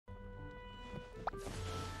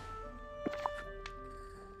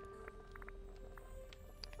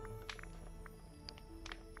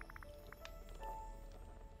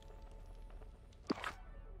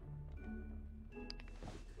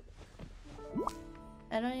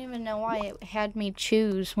I don't even know why it had me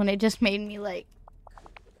choose when it just made me like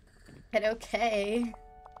hit okay.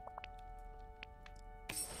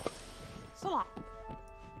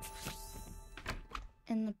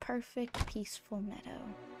 In the perfect peaceful meadow.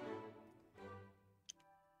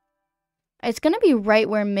 It's gonna be right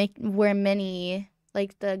where Minnie,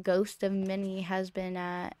 like the ghost of Minnie, has been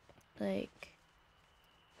at. Like,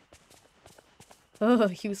 oh,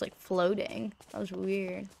 he was like floating. That was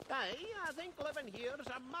weird. Hey, I think living here is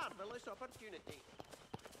a marvelous opportunity.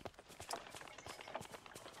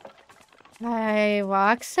 I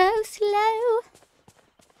walk so slow.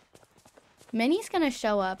 Minnie's gonna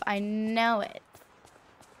show up. I know it.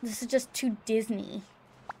 This is just too Disney.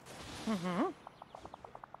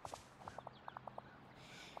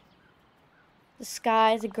 The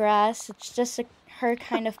sky, the grass, it's just her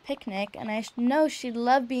kind of picnic, and I know she'd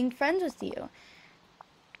love being friends with you.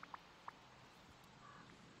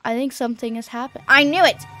 I think something has happened. I knew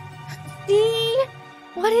it! See?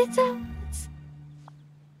 What is that?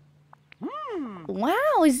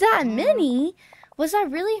 Wow, is that Minnie? Was that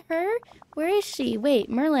really her? Where is she? Wait,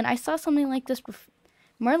 Merlin, I saw something like this before.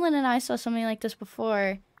 Merlin and I saw something like this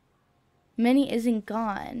before. Minnie isn't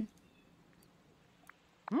gone.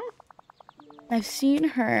 I've seen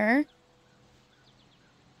her.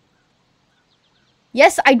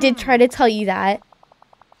 Yes, I did try to tell you that.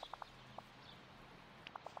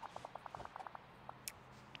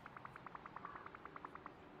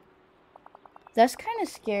 That's kind of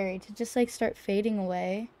scary to just like start fading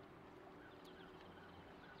away.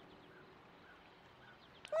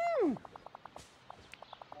 Hey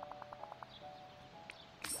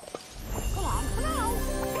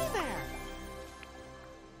there.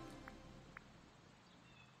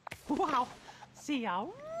 Wow. See ya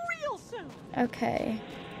real soon. Okay.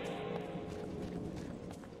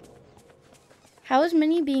 How is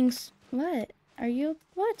Minnie being what? Are you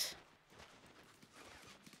what?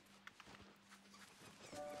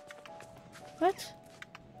 What?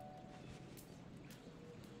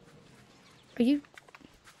 Are you?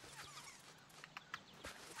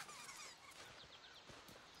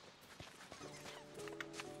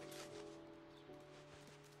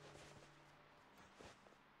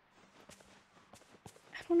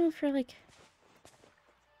 I don't know if you're like...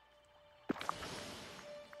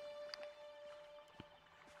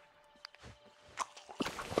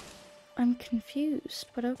 I'm confused,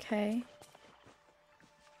 but okay.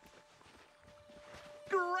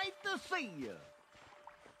 Great to see you.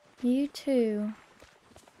 You too.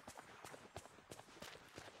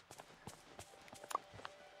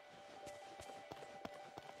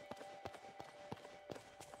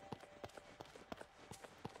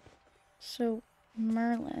 So,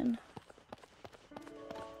 Merlin.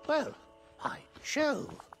 Well, I show.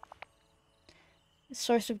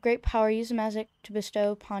 Source of great power, use the magic to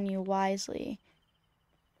bestow upon you wisely.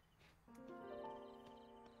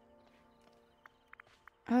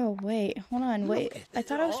 Oh, wait. Hold on, wait. I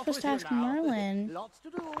thought I was supposed to ask Merlin. Lots to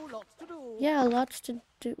do, lots to do. Yeah, lots to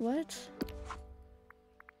do. What?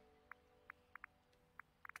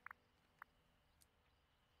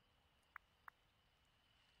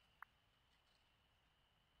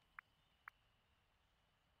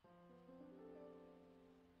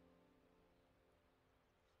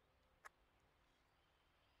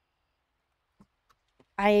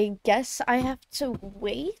 I guess I have to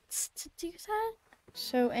wait to do that?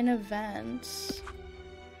 So, in events...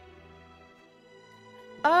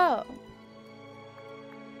 Oh!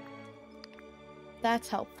 That's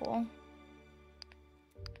helpful.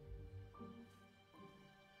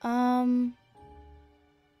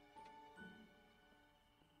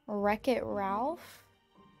 Wreck-It Ralph?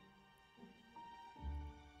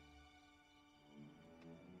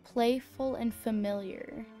 Playful and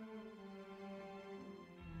familiar.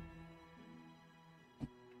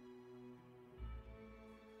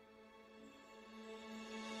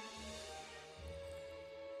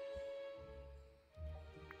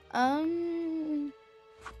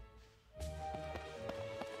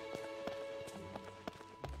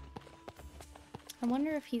 I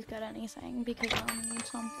wonder if he's got anything, because I'll need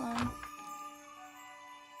something.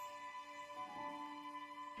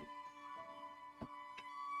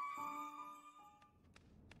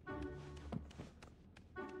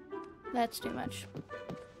 That's too much.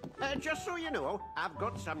 Just so you know, I've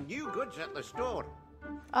got some new goods at the store.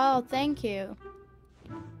 Oh, thank you.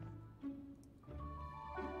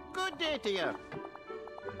 Good day to you.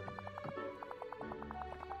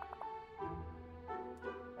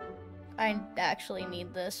 I actually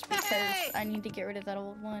need this because I need to get rid of that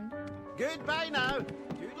old one. Goodbye now.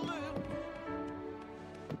 Toodaloo.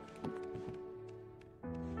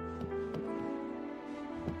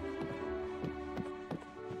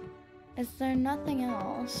 Is there nothing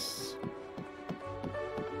else?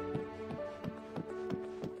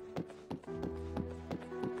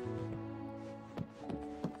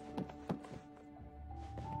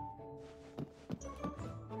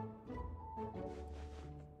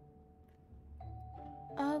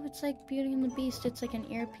 Oh, it's like Beauty and the Beast. It's like an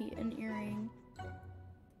earring.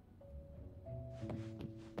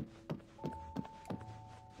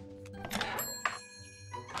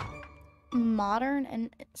 Modern, and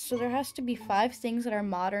so there has to be 5 things that are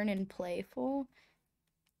modern and playful.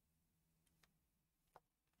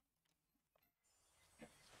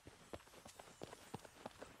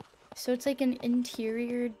 So it's like an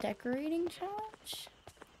interior decorating challenge.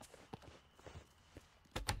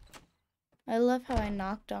 I love how I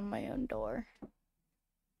knocked on my own door.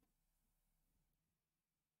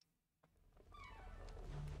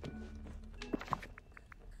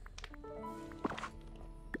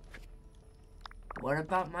 What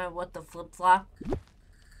about my what the flip-flop?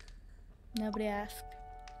 Nobody asked.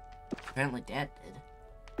 Apparently Dad did.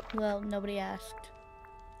 Well, nobody asked.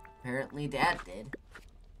 Apparently Dad did.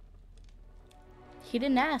 He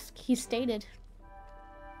didn't ask. He stated.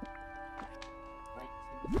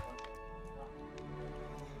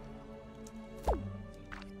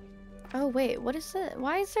 Oh wait, what is it?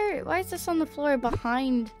 Why is this on the floor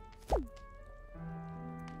behind?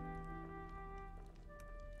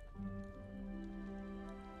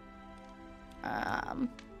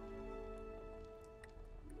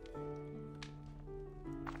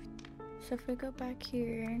 So if we go back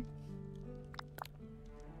here.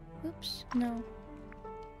 Oops, no.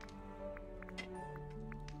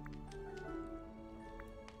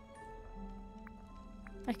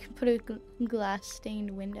 I could put a glass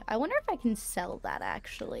stained window. I wonder if I can sell that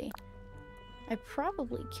actually. I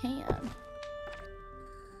probably can.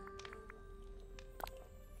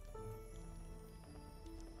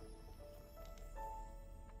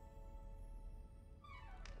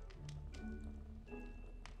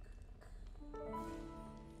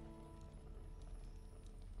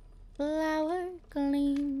 Flower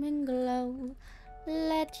gleam and glow,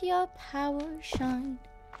 let your power shine.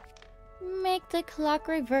 Make the clock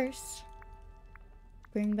reverse,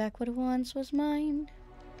 bring back what once was mine.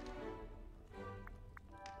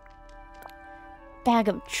 Bag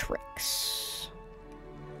of tricks.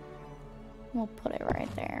 We'll put it right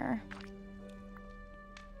there.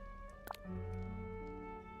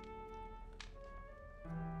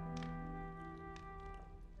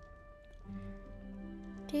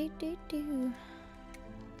 Do.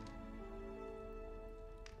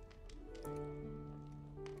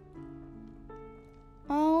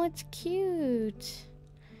 Oh, it's cute.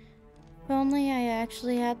 If only I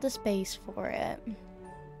actually had the space for it.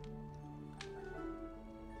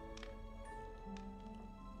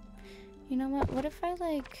 You know what? What if I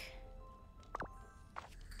like...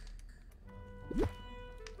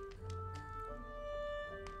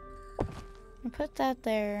 I put that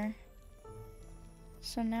there.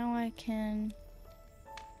 So now I can...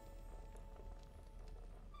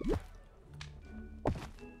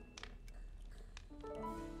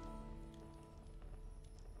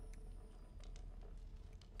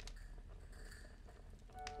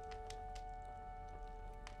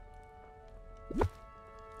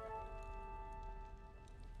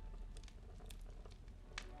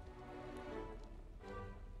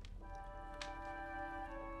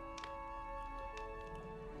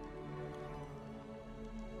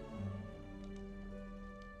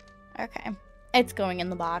 Okay. It's going in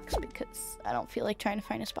the box because I don't feel like trying to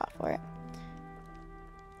find a spot for it.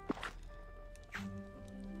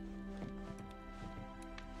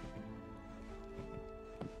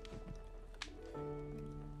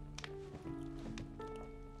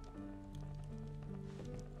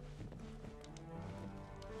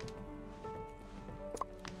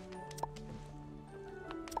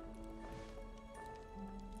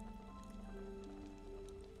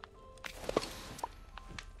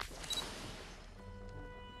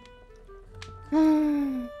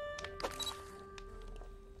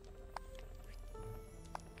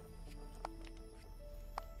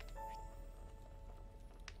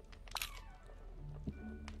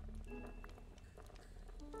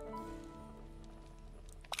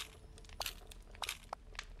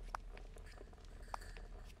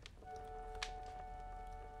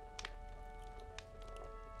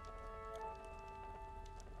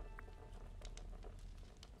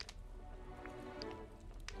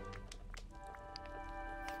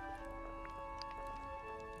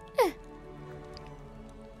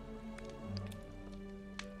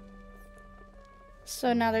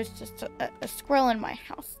 So now there's just a squirrel in my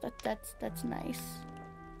house. That's nice.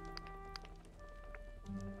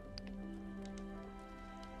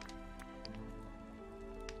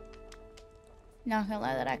 Not gonna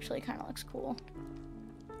lie, that actually kind of looks cool.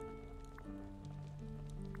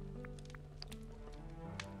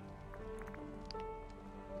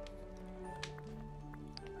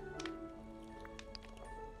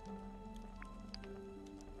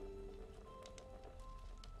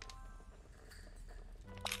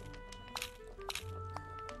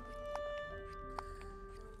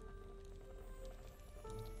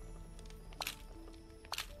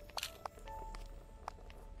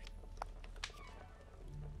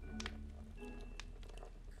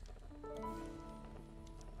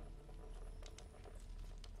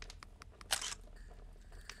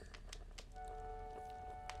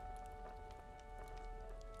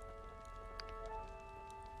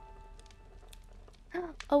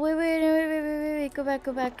 Oh, wait. Go back.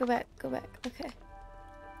 Okay.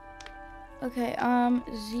 Okay,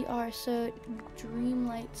 ZR, so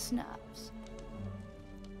Dreamlight Snaps.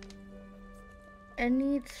 It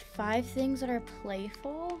needs 5 things that are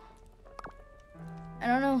playful? I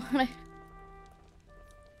don't know what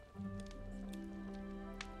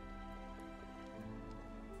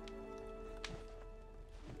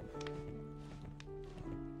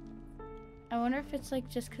I wonder if it's like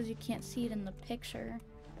just because you can't see it in the picture.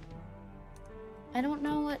 I don't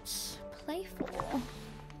know what's playful.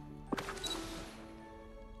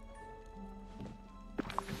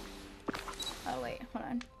 Oh wait, hold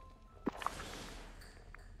on.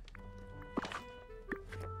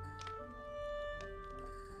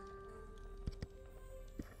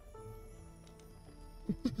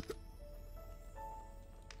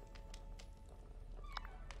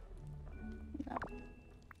 No.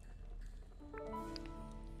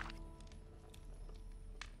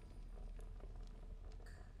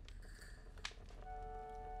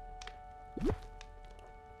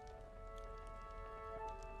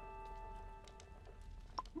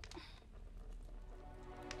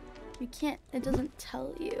 You can't, it doesn't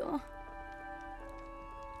tell you.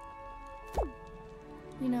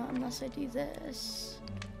 You know, unless I do this.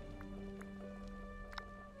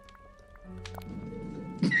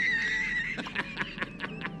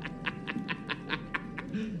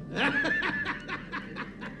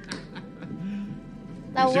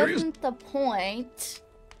 That wasn't the point.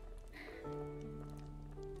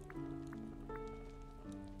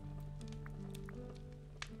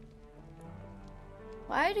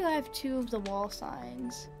 Why do I have 2 of the wall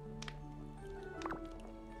signs?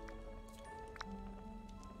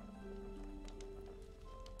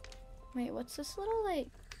 Wait, what's this little, like...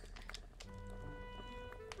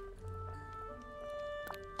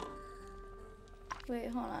 Wait,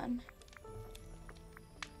 hold on.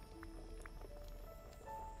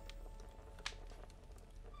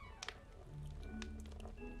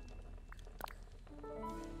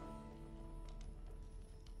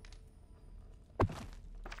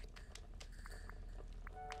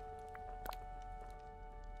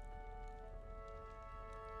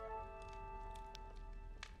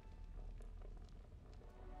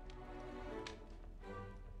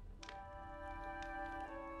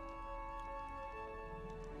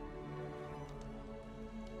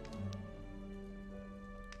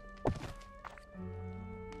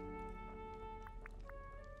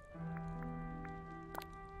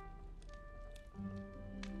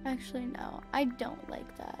 Actually, no, I don't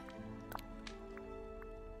like that.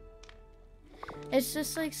 It's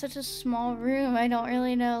just like such a small room. I don't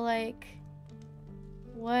really know like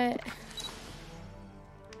what.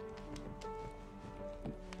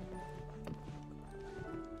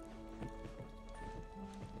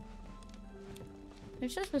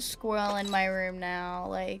 There's just a squirrel in my room now,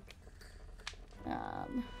 like,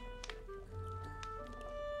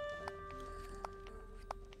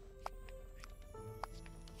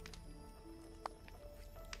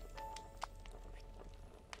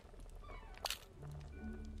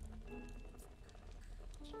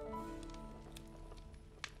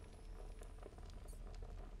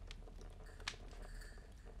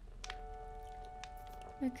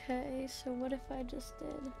 okay, so what if I just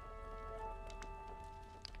did?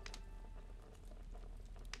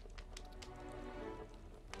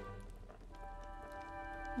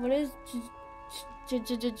 What is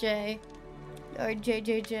J or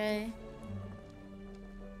JJJ?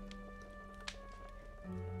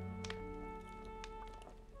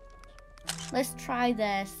 Let's try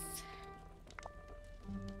this.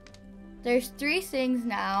 There's 3 things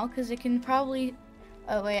now, because it can probably...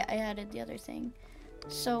 Oh wait, I added the other thing.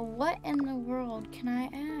 So what in the world can I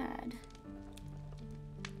add?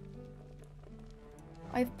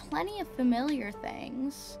 I have plenty of familiar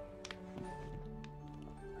things.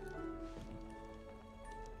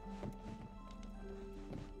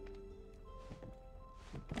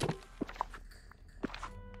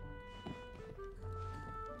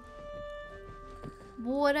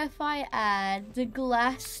 what if I add the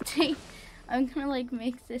glass stain? I'm gonna like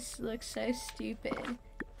make this look so stupid.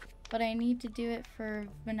 But I need to do it for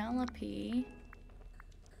Vanellope.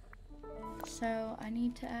 So I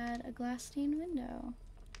need to add a glass stained window.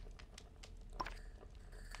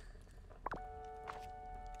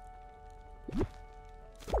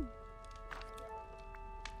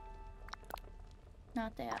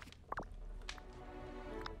 Not that.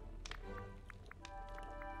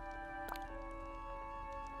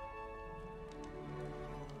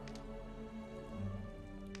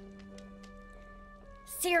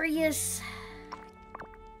 Serious.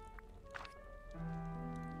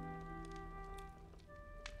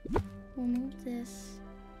 We'll move this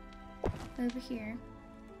over here.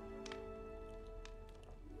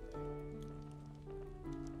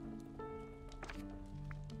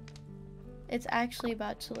 It's actually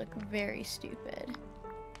about to look very stupid,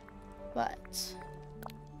 but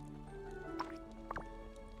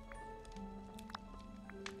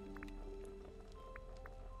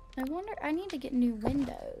I wonder, I need to get new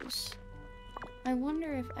windows. I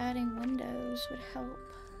wonder if adding windows would help.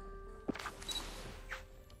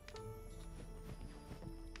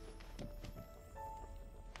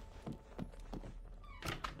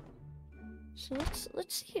 So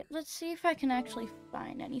let's see if I can actually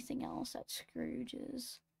find anything else at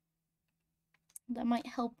Scrooge's that might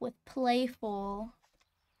help with playful.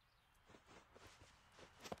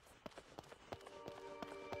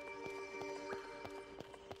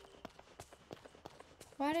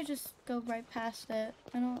 Why'd I just go right past it?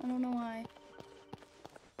 I don't know why.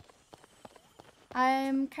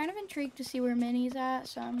 I'm kind of intrigued to see where Minnie's at,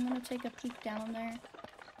 so I'm gonna take a peek down there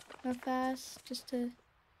real fast just to.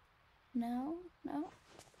 No.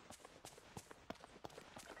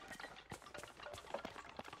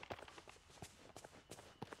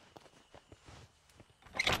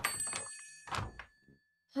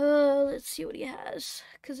 Let's see what he has,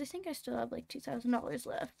 because I think I still have like $2,000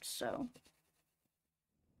 left, so.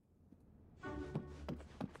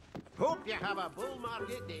 Hope you have a bull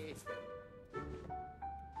market day.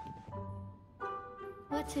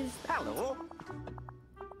 What is that? Hello.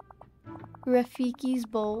 Rafiki's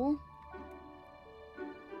bowl.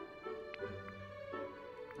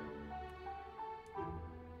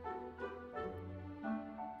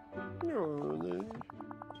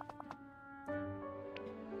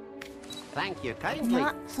 Thank you kindly.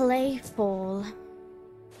 Not playful.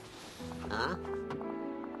 Huh?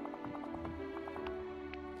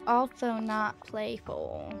 Also not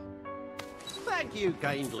playful. Thank you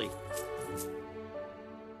kindly.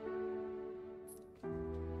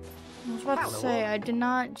 I was about to say, I did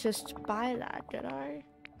not just buy that, did I?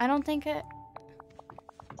 I don't think it...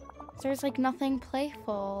 There's like nothing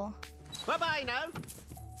playful. Bye-bye now.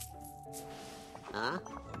 Huh?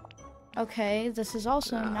 Okay, this is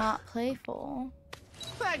also not playful.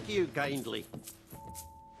 Thank you kindly.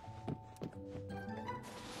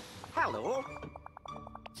 Hello.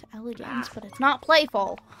 It's elegance, but it's not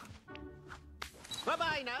playful.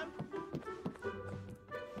 Bye-bye now.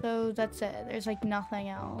 So that's it. There's like nothing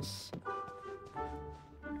else.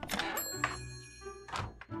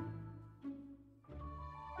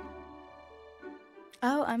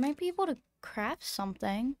 Oh, I might be able to craft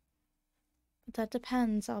something. But that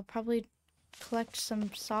depends. I'll probably collect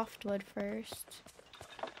some softwood first.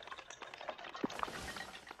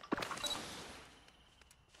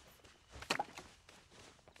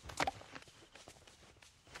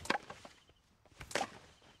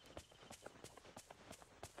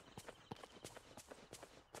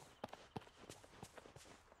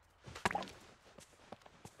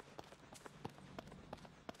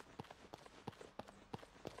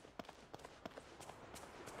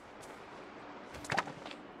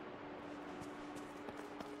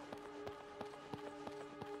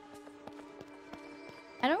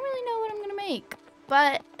 I don't really know what I'm gonna make,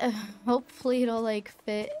 but hopefully it'll like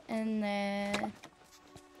fit in the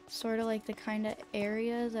sort of like the kind of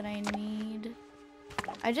area that I need.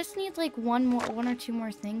 I just need like one or two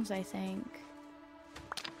more things, I think.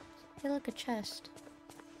 Hey, look, a chest.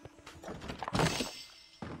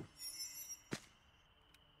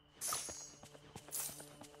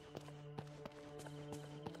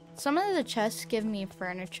 Some of the chests give me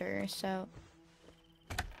furniture, so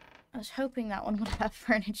I was hoping that one would have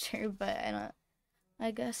furniture, but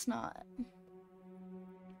I guess not.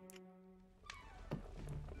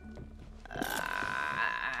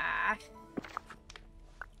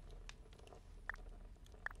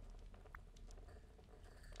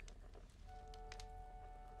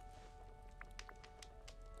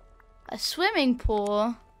 A swimming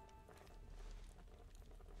pool?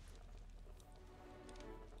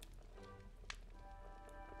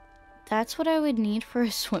 That's what I would need for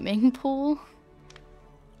a swimming pool?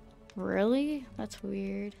 Really? That's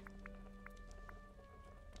weird.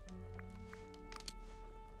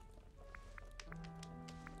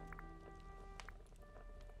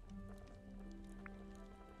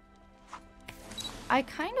 I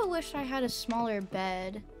kind of wish I had a smaller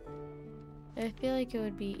bed. I feel like it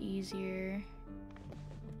would be easier.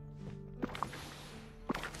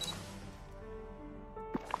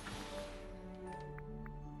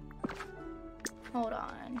 Hold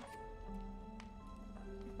on.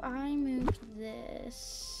 If I move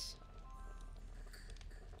this...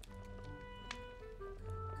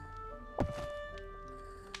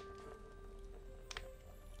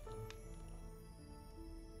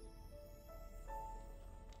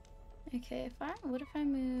 Okay, what if I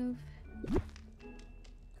move,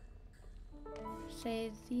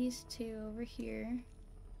 say, these two over here?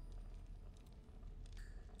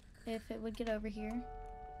 If it would get over here.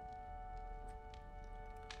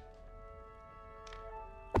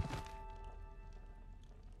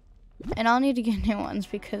 And I'll need to get new ones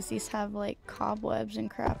because these have like cobwebs and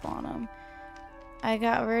crap on them. I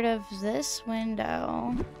got rid of this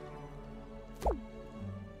window.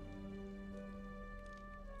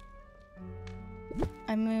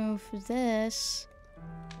 I move this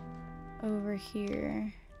over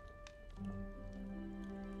here.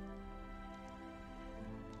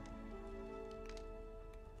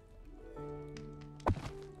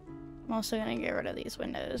 I'm also gonna get rid of these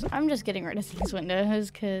windows. I'm just getting rid of these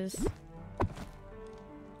windows because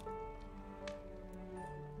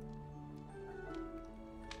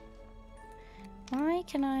why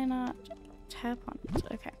can I not tap on it?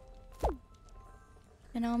 Okay.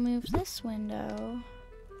 And I'll move this window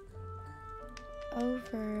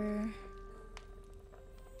over.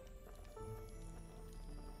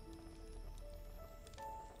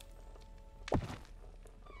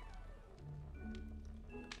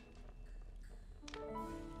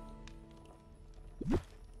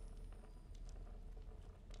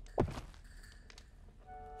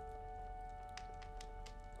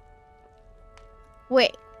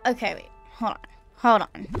 Wait, okay, wait, hold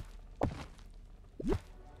on.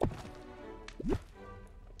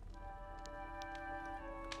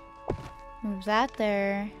 Move that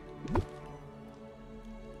there.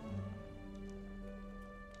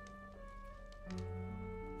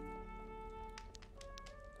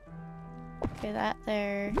 Okay, that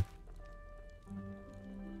there.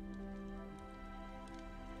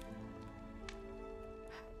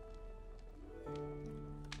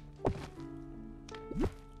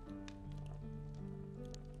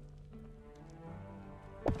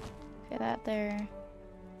 Okay, that there.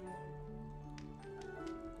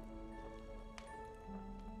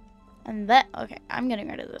 And that, okay, I'm getting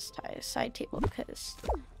rid of this side table because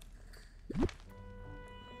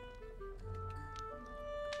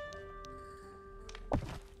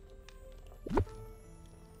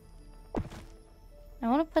I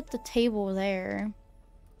want to put the table there.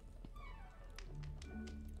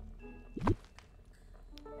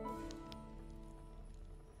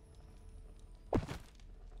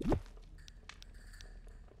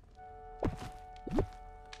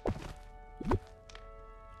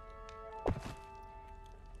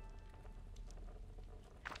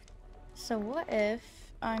 So what if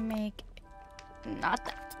I make not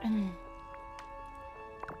that?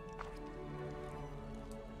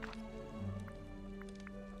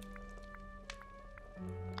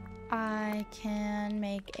 I can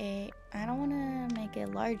make a, I don't want to make a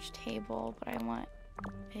large table, but I want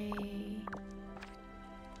a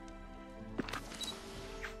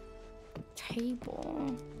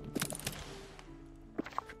table.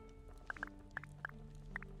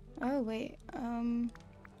 Oh wait,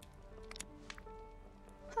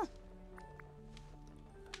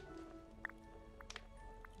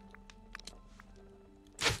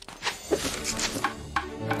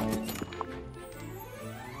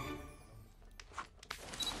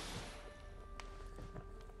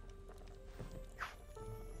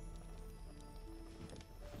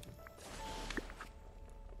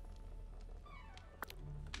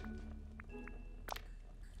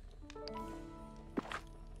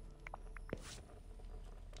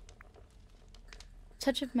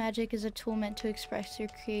 Touch of Magic is a tool meant to express your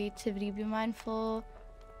creativity. Be mindful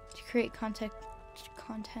to create content.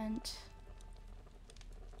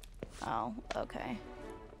 Oh, okay.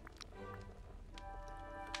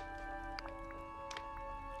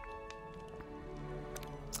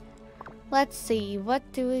 Let's see, what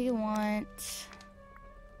do we want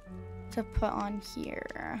to put on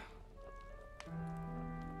here?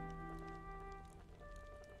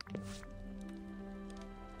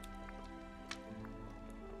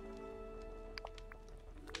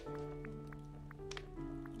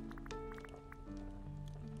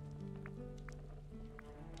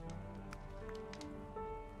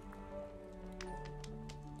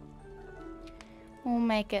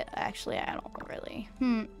 make it. Actually, I don't really.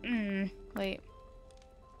 Wait.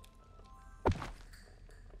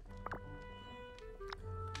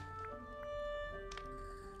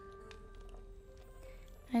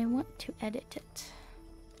 I want to edit it.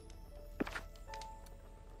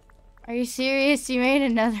 Are you serious? You made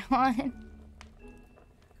another one?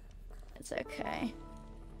 It's okay.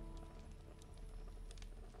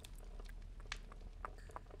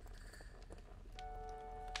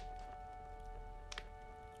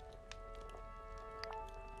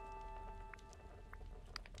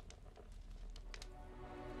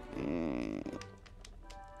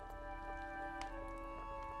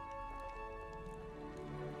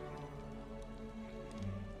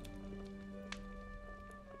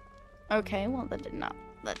 Okay, well that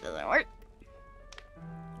doesn't work.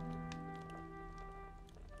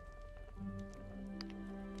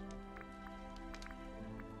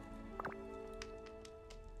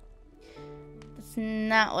 That's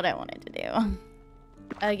not what I wanted to do.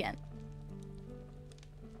 Again.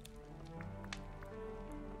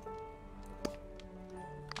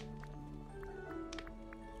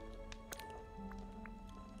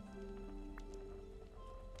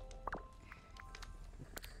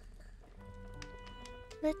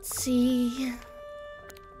 Let's see.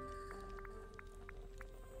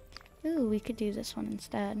 Ooh, we could do this one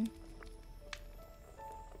instead.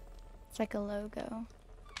 It's like a logo.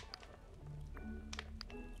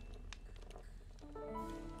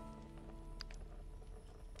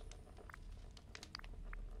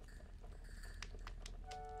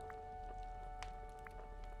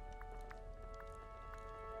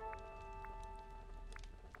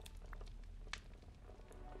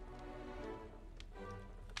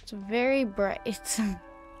 It's very bright. I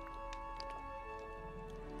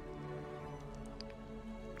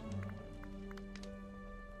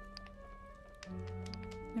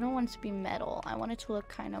don't want it to be metal. I want it to look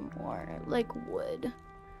kind of more like wood.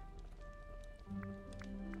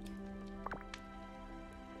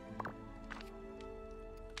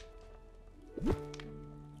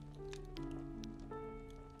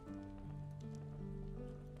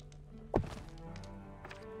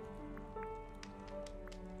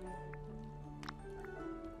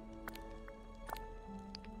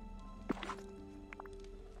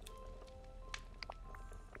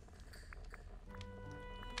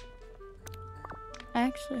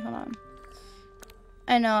 Actually, hold on.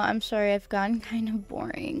 I know, I'm sorry, I've gotten kind of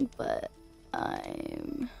boring, but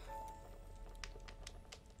I'm...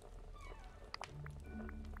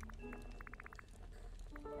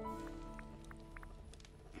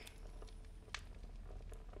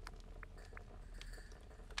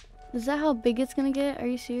 Is that how big it's gonna get? Are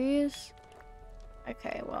you serious?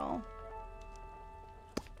 Okay, well...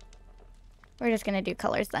 We're just gonna do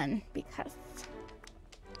colors then, because...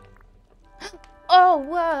 Oh,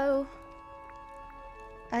 whoa!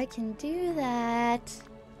 I can do that.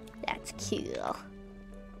 That's cool.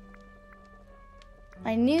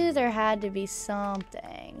 I knew there had to be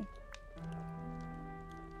something.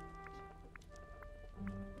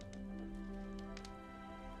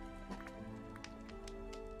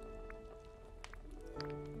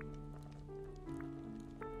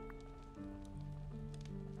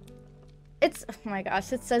 It's, oh my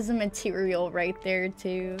gosh, it says the material right there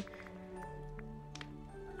too.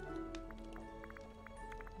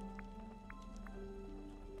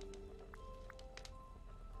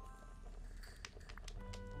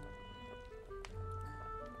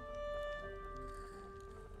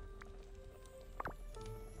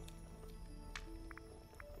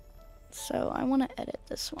 So I want to edit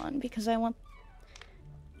this one because I want...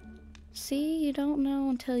 See, you don't know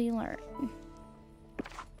until you learn.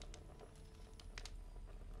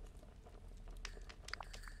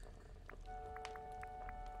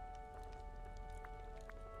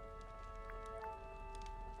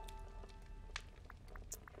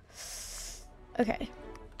 Okay,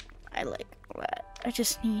 I like that. I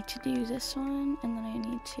just need to do this one, and then I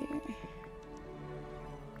need to...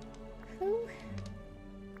 Ooh.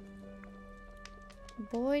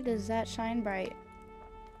 Boy, does that shine bright.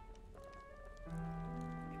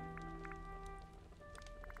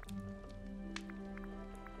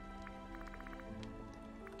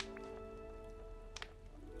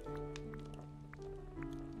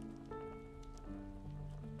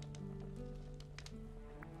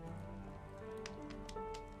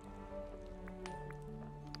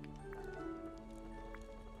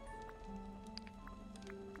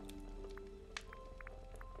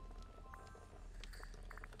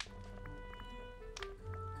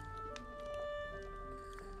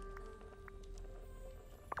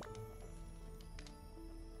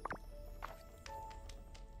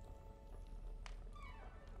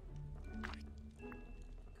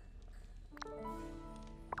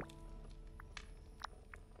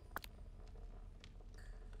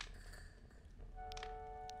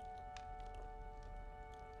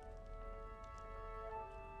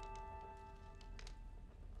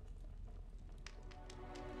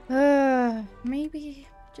 maybe,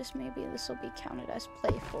 just maybe this will be counted as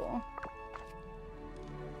playful.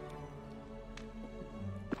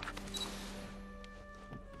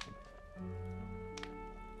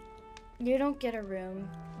 You don't get a room.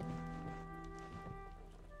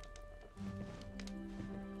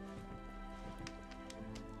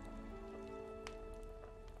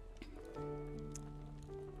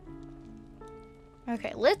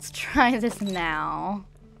 Okay, let's try this now.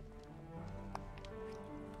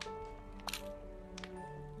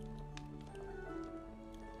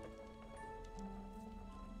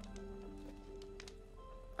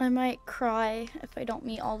 I might cry if I don't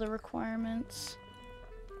meet all the requirements.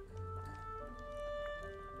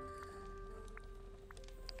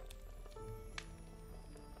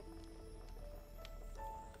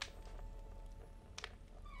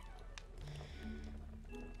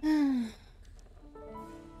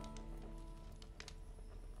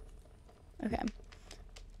 Okay.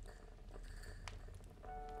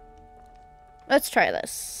 Let's try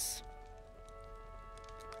this.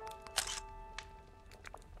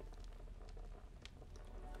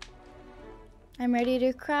 I'm ready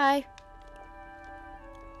to cry.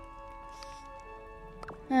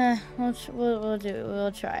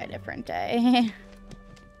 We'll try a different day.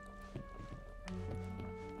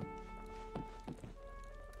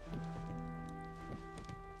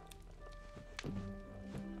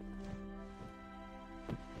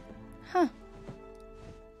 Huh.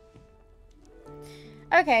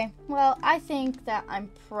 Okay, well, I think that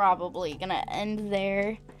I'm probably gonna end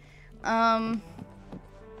there.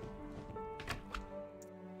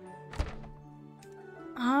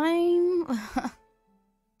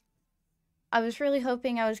 I was really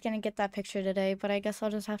hoping I was gonna get that picture today, but I guess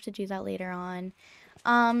I'll just have to do that later on.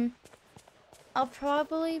 I'll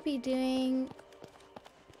probably be doing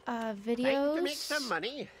videos. Time to make some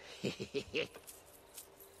money.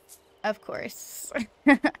 Of course.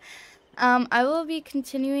 I will be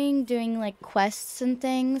continuing doing like quests and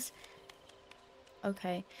things.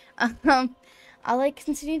 Okay. I'll like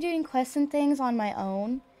continue doing quests and things on my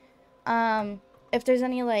own. If there's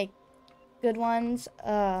any like good ones,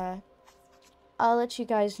 I'll let you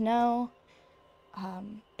guys know.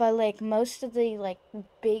 But like most of the like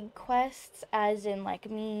big quests, as in like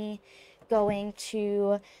me going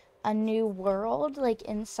to a new world like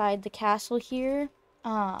inside the castle here,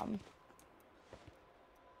 you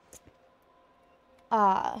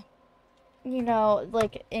know,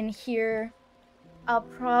 like in here, I'll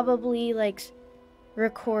probably like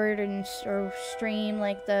record and or stream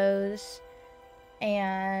like those,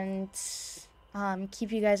 and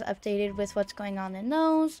keep you guys updated with what's going on in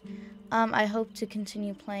those. I hope to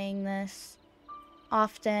continue playing this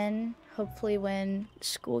often. Hopefully when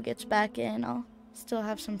school gets back in, I'll still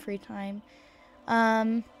have some free time.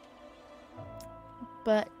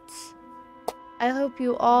 But I hope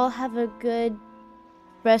you all have a good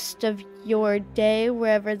rest of your day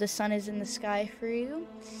wherever the sun is in the sky for you.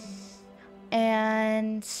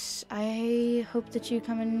 And I hope that you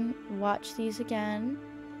come and watch these again.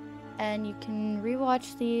 And you can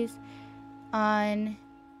rewatch these on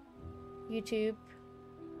YouTube.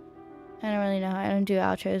 I don't really know. I don't do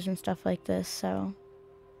outros and stuff like this, so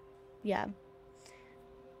yeah.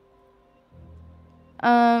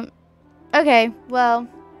 Okay, well,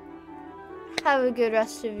 have a good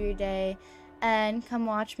rest of your day, and come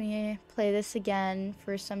watch me play this again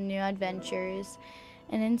for some new adventures.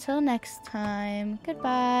 And until next time,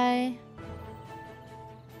 goodbye.